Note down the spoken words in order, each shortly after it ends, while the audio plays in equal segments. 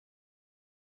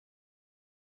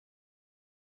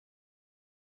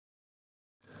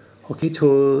Okay,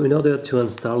 in order to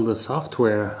install the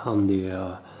software on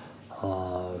the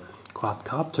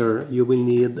quadcopter, you will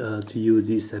need to use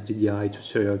this FTDI to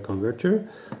serial converter.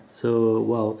 So,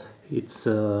 well, it's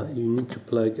you need to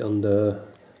plug on the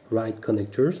right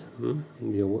connectors.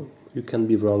 You can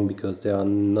be wrong because they are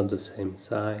not the same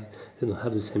size. They don't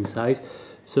have the same size.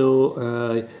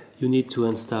 So you need to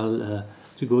install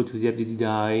to go to the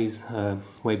FTDI's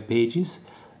web pages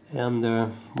and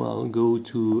well, go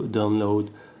to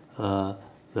download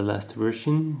the last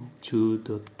version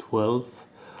 2.12.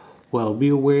 Well, be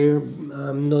aware,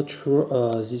 I'm not sure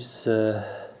this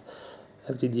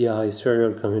FTDI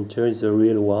serial converter is a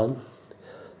real one.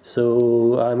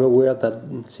 So I'm aware that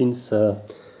since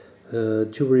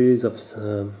two releases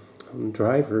of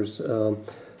drivers,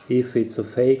 if it's a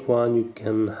fake one, you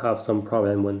can have some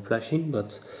problem when flashing,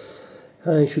 but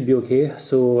it should be okay.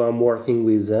 So I'm working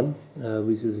with them.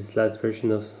 This is this last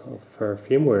version of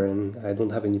firmware, and I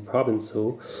don't have any problems.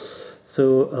 So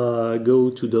go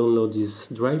to download this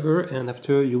driver, and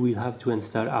after you will have to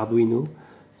install Arduino.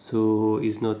 So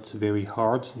it's not very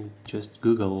hard. You just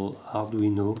Google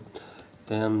Arduino,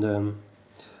 and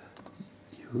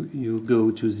you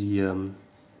go to the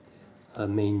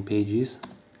main pages.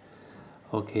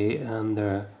 Okay, and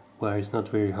well, it's not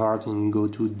very hard, and go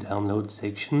to download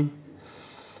section,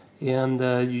 and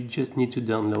you just need to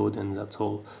download, and that's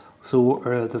all. So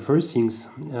the first things,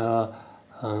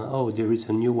 oh, there is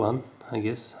a new one, I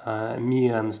guess. I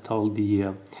installed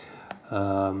the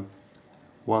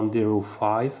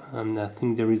 1.05, and I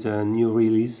think there is a new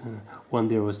release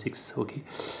 1.06. Okay,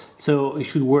 so it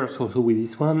should work also with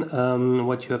this one.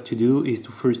 What you have to do is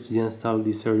to first install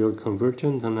the serial converter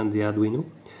and then the Arduino,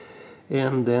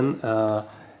 and then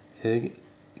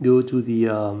go to the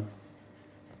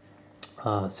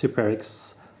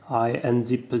SuperX. I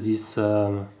unzip this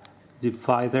zip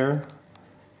file there.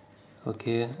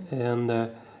 Okay, and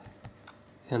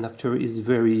after it's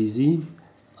very easy.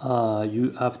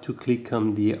 You have to click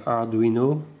on the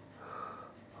Arduino.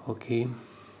 Okay,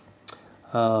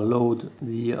 load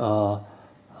the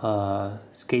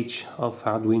sketch of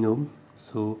Arduino.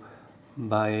 So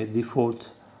by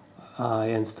default I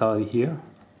install here,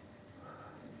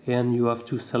 and you have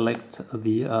to select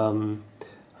the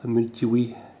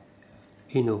Multiwii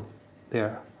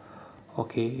there.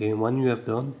 Okay, and when you have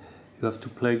done, you have to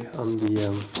plug on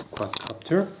the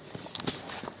quadcopter.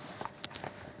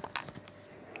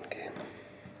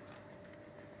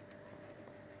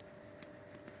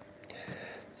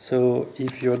 So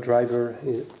if your driver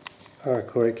are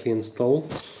correctly installed,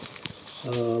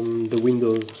 the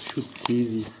Windows should see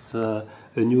this a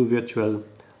new virtual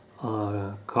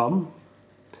COM.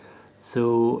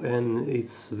 So, and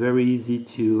it's very easy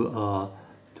to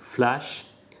flash.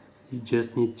 You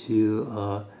just need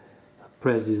to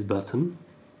press this button.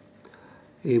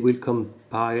 It will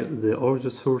compile all the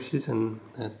sources and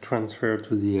transfer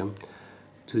to the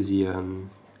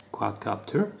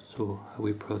quadcopter. So I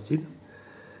will proceed.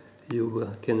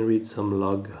 You can read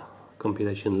some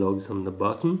compilation logs on the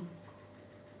bottom,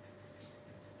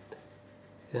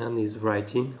 and is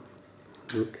writing.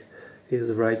 Look,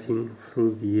 is writing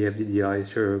through the FTDI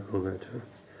serial converter,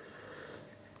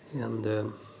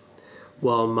 and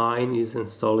while mine is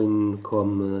installed in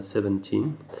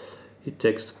COM17, it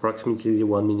takes approximately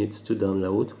 1 minute to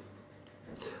download.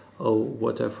 Oh,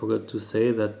 what I forgot to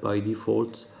say, that by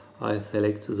default I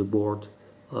select the board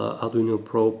Arduino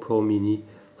Pro Mini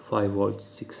 5V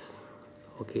 6.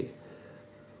 Okay,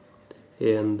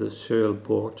 and the serial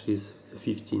port is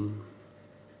 15.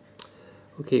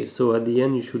 Okay, so at the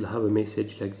end you should have a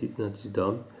message like this that is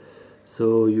done.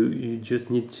 So you just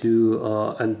need to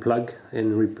unplug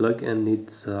and replug, and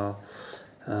it's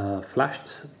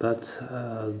flashed, but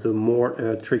the more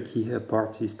tricky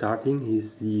part is starting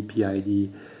is the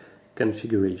PID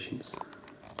configurations.